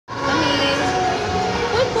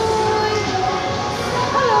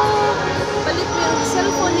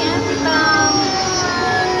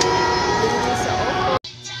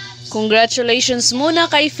Congratulations muna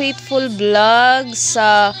kay Faithful Vlog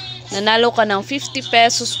sa nanalo ka ng 50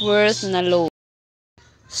 pesos worth na load.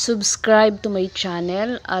 Subscribe to my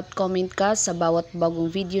channel at comment ka sa bawat bagong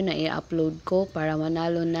video na i-upload ko para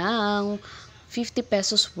manalo ng 50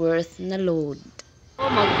 pesos worth na load.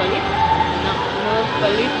 Magpalit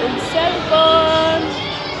ng cellphone.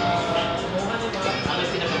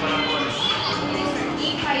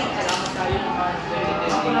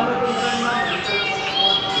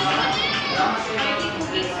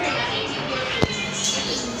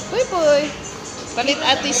 Puy, palit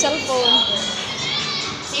ati cellphone.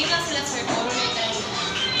 Same lang sila, sir. Ano?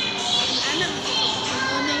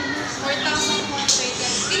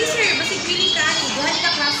 4,430. Pili, sir. Basig pili ka, ani. Buhan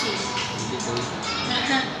ka klase.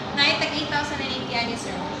 Naitag 8,090, ani,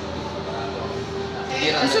 sir.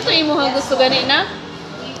 Ano ito yung mga gusto gani na?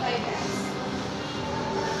 A5S.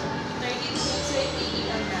 32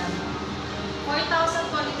 ang RAM.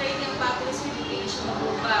 4,430 ang battery certification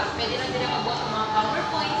ng bag. Pwede lang din ang abot ng mga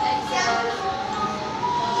PowerPoint, Excel,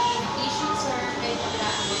 issue, sir. Kahit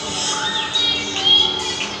maglaan.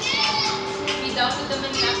 Download naman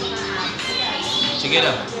nila ako ng apps. Sige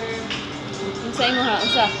na. Unsa mo ha?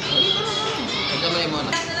 Unsa? Pagkamay mo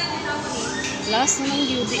na. Last na ng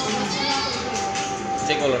beauty.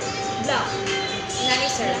 Check color. Black. Nani,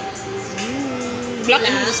 sir? Black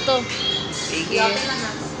ang gusto. Sige.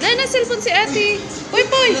 Na cellphone si ate. Uy,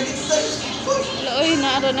 Poy! Wala, uy,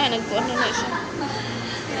 naaro na. Nagpuano na siya.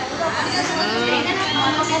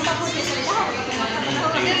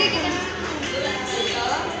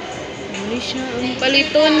 Mali siya. Ang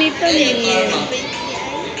paliton ni Tanin.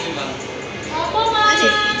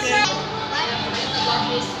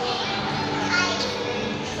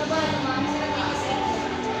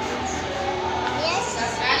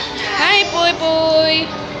 Hi, Poy Poy!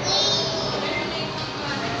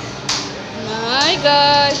 My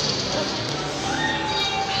gosh!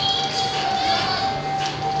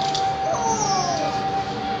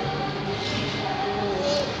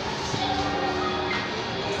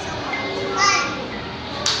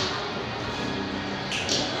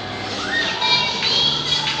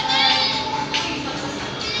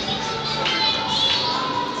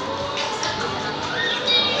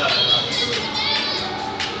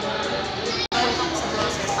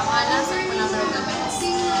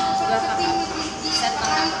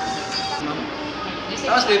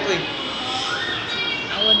 Tapos Pepoy.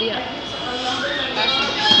 Awa dia.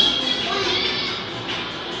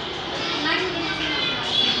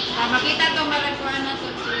 Makita to maragkuhan na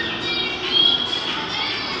to.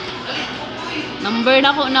 Number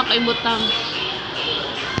na ko na kay butang.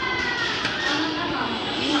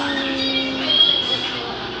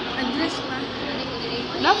 Address pa.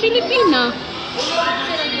 La Filipina.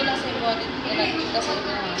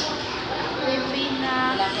 Filipina.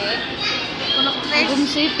 Laki. Agum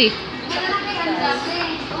City.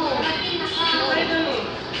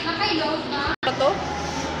 Nakailog ba? Ito?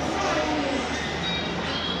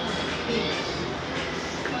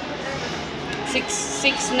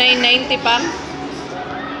 6,990 pa.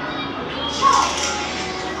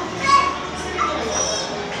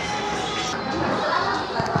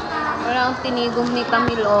 Parang tinigom ni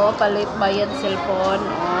Camilo, palit bayad cellphone.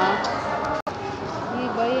 Oh.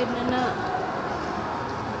 Ay, bayad na na.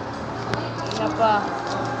 Isa pa.